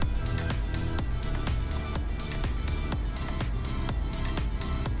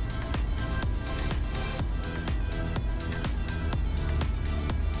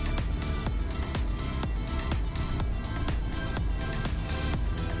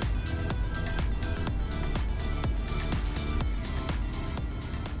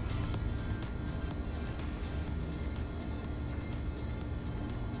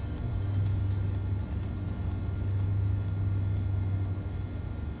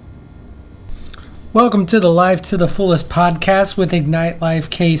Welcome to the Life to the Fullest podcast with Ignite Life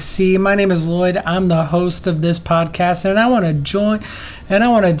KC. My name is Lloyd. I'm the host of this podcast, and I want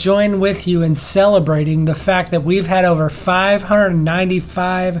to join with you in celebrating the fact that we've had over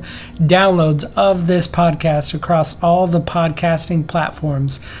 595 downloads of this podcast across all the podcasting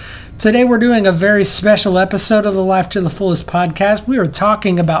platforms. Today we're doing a very special episode of the Life to the Fullest podcast. We are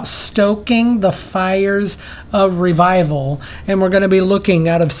talking about stoking the fires of revival, and we're going to be looking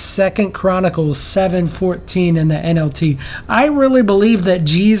out of 2 Chronicles 7:14 in the NLT. I really believe that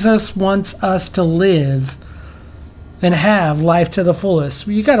Jesus wants us to live and have life to the fullest.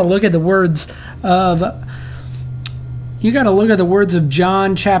 You got to look at the words of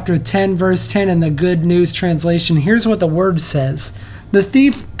John chapter 10 verse 10 in the Good News translation. Here's what the word says. The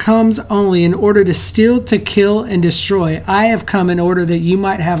thief comes only in order to steal, to kill, and destroy. I have come in order that you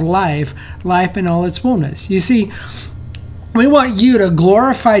might have life in all its fullness. You see, we want you to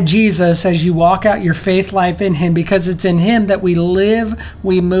glorify Jesus as you walk out your faith life in Him, because it's in Him that we live,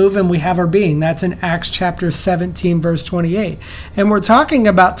 we move, and we have our being. That's in Acts chapter 17, verse 28. And we're talking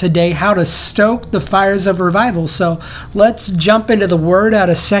about today how to stoke the fires of revival. So let's jump into the word out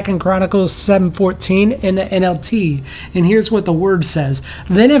of 2 Chronicles 7:14 in the NLT. And here's what the word says.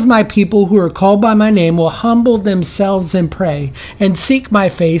 Then if my people who are called by my name will humble themselves and pray, and seek my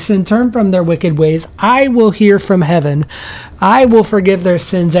face, and turn from their wicked ways, I will hear from heaven. I will forgive their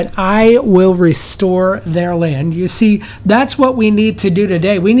sins, and I will restore their land. You see, that's what we need to do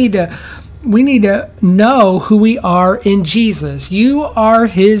today. We need to know who we are in Jesus. You are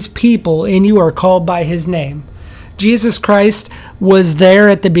His people, and you are called by His name. Jesus Christ was there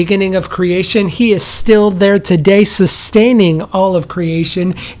at the beginning of creation. He is still there today, sustaining all of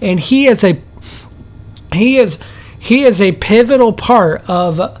creation, and He is a pivotal part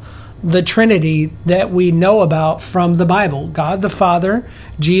of the Trinity that we know about from the Bible. God the Father,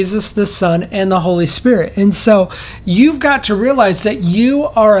 Jesus the Son, and the Holy Spirit. And so you've got to realize that you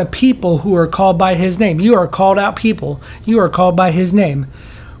are a people who are called by His name. You are called out people. You are called by His name.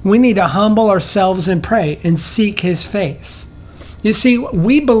 We need to humble ourselves and pray and seek His face. You see,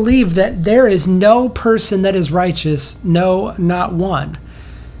 we believe that there is no person that is righteous, no, not one.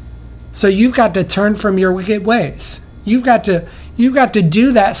 So you've got to turn from your wicked ways. You've got to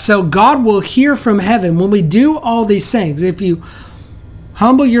do that so God will hear from heaven. When we do all these things, if you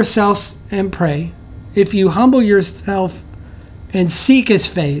humble yourselves and pray, if you humble yourself and seek His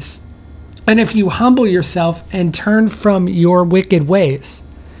face, and if you humble yourself and turn from your wicked ways,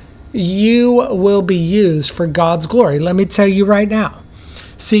 you will be used for God's glory. Let me tell you right now.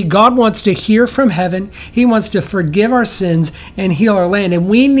 See, God wants to hear from heaven. He wants to forgive our sins and heal our land. And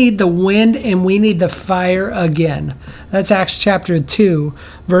we need the wind and we need the fire again. That's Acts chapter 2,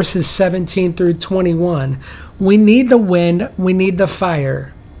 verses 17 through 21. We need the wind. We need the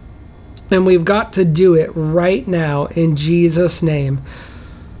fire. And we've got to do it right now in Jesus' name.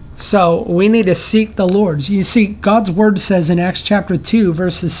 So we need to seek the Lord. You see, God's word says in Acts chapter 2,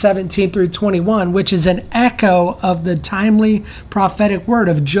 verses 17 through 21, which is an echo of the timely prophetic word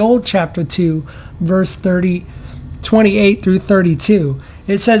of Joel chapter 2, verse 28 through 32.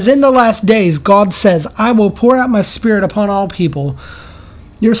 It says, in the last days, God says, I will pour out my spirit upon all people.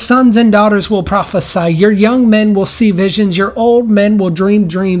 Your sons and daughters will prophesy. Your young men will see visions. Your old men will dream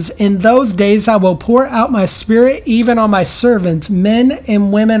dreams. In those days I will pour out my spirit even on my servants, men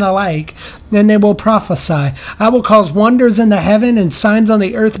and women alike, and they will prophesy. I will cause wonders in the heaven and signs on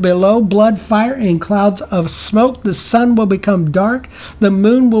the earth below, blood, fire, and clouds of smoke. The sun will become dark. The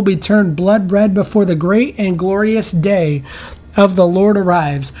moon will be turned blood red before the great and glorious day of the Lord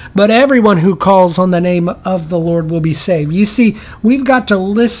arrives, but everyone who calls on the name of the Lord will be saved. You see, we've got to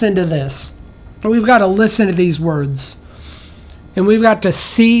listen to this. We've got to listen to these words. And we've got to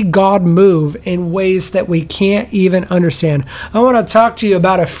see God move in ways that we can't even understand. I want to talk to you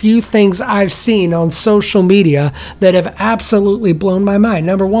about a few things I've seen on social media that have absolutely blown my mind.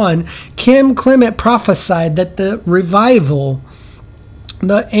 Number one, Kim Clement prophesied that the revival,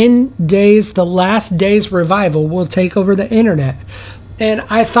 the end days, the last days revival will take over the internet. And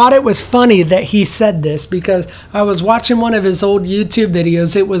I thought it was funny that he said this because I was watching one of his old YouTube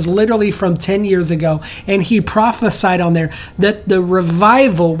videos. It was literally from 10 years ago. And he prophesied on there that the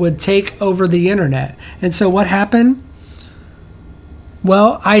revival would take over the internet. And so what happened?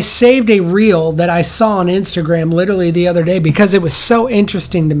 Well, I saved a reel that I saw on Instagram literally the other day because it was so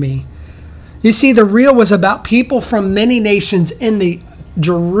interesting to me. You see, the reel was about people from many nations in the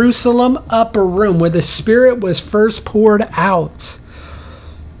Jerusalem upper room where the Spirit was first poured out.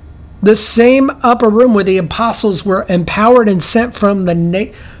 The same upper room where the apostles were empowered and sent to the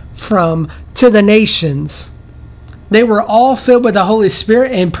nations. They were all filled with the Holy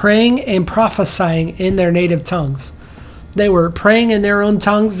Spirit and praying and prophesying in their native tongues. They were praying in their own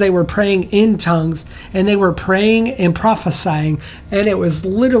tongues. They were praying in tongues. And they were praying and prophesying. And it was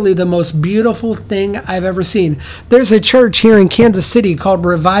literally the most beautiful thing I've ever seen. There's a church here in Kansas City called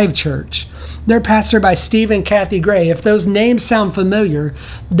Revive Church. They're pastored by Steve and Kathy Gray. If those names sound familiar,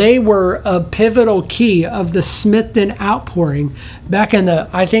 they were a pivotal key of the Smithton outpouring back in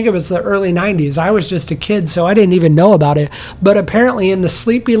I think it was the early 90s. I was just a kid, so I didn't even know about it. But apparently in the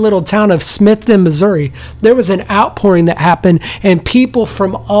sleepy little town of Smithton, Missouri, there was an outpouring that happened, and people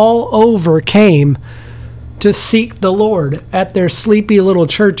from all over came to seek the Lord at their sleepy little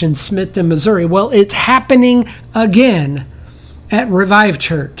church in Smithton, Missouri. Well, it's happening again at Revive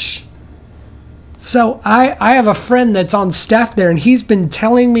Church. So I have a friend that's on staff there, and he's been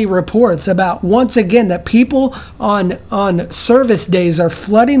telling me reports about, once again, that people on service days are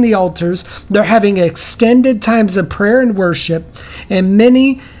flooding the altars. They're having extended times of prayer and worship, and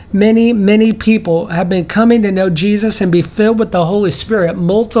many people have been coming to know Jesus and be filled with the Holy Spirit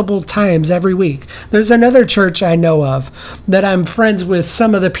multiple times every week. There's another church I know of that I'm friends with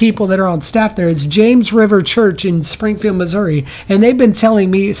some of the people that are on staff there. It's James River Church in Springfield, Missouri, and they've been telling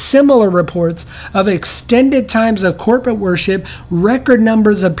me similar reports of extended times of corporate worship, record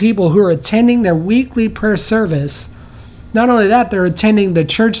numbers of people who are attending their weekly prayer service. Not only that, they're attending the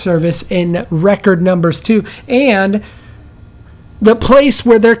church service in record numbers too, and the place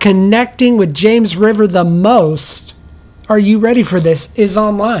where they're connecting with James River the most, are you ready for this, is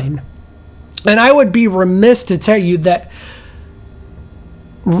online. And I would be remiss to tell you that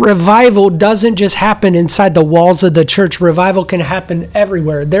revival doesn't just happen inside the walls of the church. Revival can happen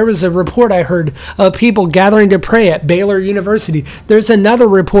everywhere. There was a report I heard of people gathering to pray at Baylor University. There's another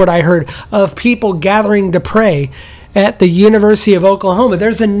report I heard of people gathering to pray at the University of Oklahoma.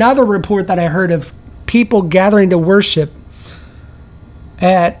 There's another report that I heard of people gathering to worship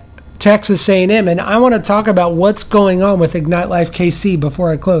at Texas A&M, and I want to talk about what's going on with Ignite Life KC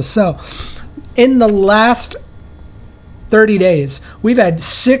before I close. So, in the last 30 days, we've had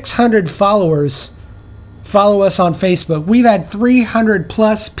 600 followers follow us on Facebook. We've had 300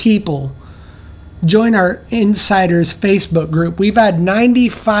 plus people join our Insiders Facebook group. We've had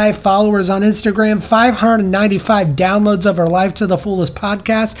 95 followers on Instagram, 595 downloads of our Life to the Fullest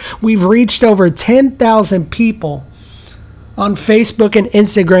podcast. We've reached over 10,000 people on Facebook and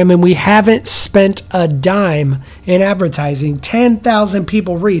Instagram, and we haven't spent a dime in advertising. 10,000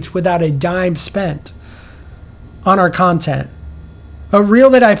 people reached without a dime spent on our content. A reel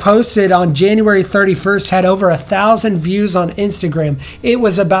that I posted on January 31st had over 1,000 views on Instagram. It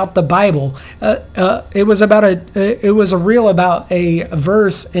was about the Bible. It was a reel about a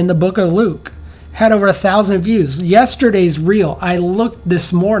verse in the book of Luke. Had over 1,000 views. Yesterday's reel, I looked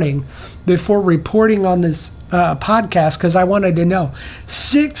this morning before reporting on this podcast because I wanted to know.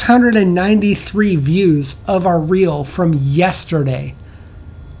 693 views of our reel from yesterday.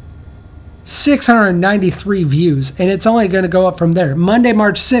 693 views, and it's only going to go up from there. Monday,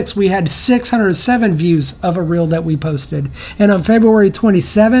 March 6th, we had 607 views of a reel that we posted. And on February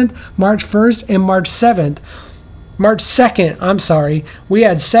 27th, March 1st, and March 2nd, we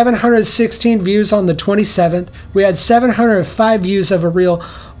had 716 views on the 27th. We had 705 views of a reel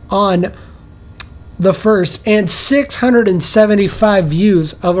on the 1st, and 675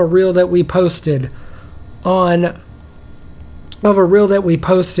 views of a reel that we posted on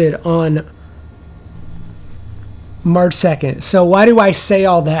March 2nd. So why do I say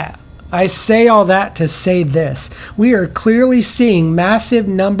all that? I say all that to say this. We are clearly seeing massive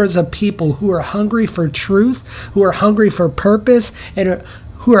numbers of people who are hungry for truth, who are hungry for purpose, and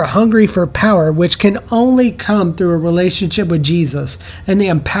who are hungry for power, which can only come through a relationship with Jesus and the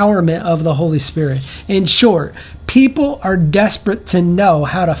empowerment of the Holy Spirit. In short, people are desperate to know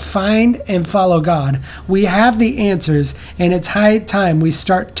how to find and follow God. We have the answers, and it's high time we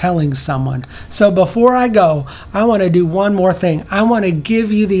start telling someone. So before I go, I want to do one more thing. I want to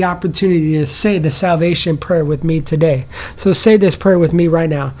give you the opportunity to say the salvation prayer with me today. So say this prayer with me right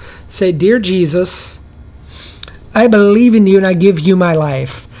now. Say, "Dear Jesus, I believe in you and I give you my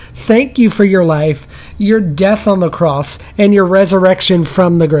life. Thank you for your life, your death on the cross, and your resurrection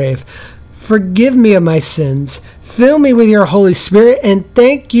from the grave. Forgive me of my sins. Fill me with your Holy Spirit, and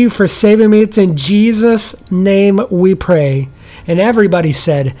thank you for saving me." It's in Jesus' name we pray. And everybody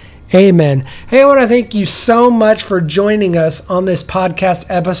said, amen. Hey, I want to thank you so much for joining us on this podcast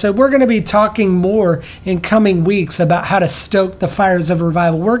episode. We're going to be talking more in coming weeks about how to stoke the fires of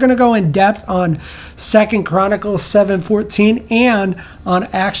revival. We're going to go in depth on 2 Chronicles 7:14 and on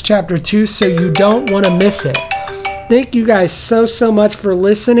Acts chapter 2, so you don't want to miss it. Thank you guys so much for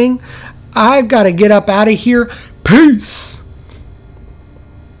listening. I've got to get up out of here. Peace.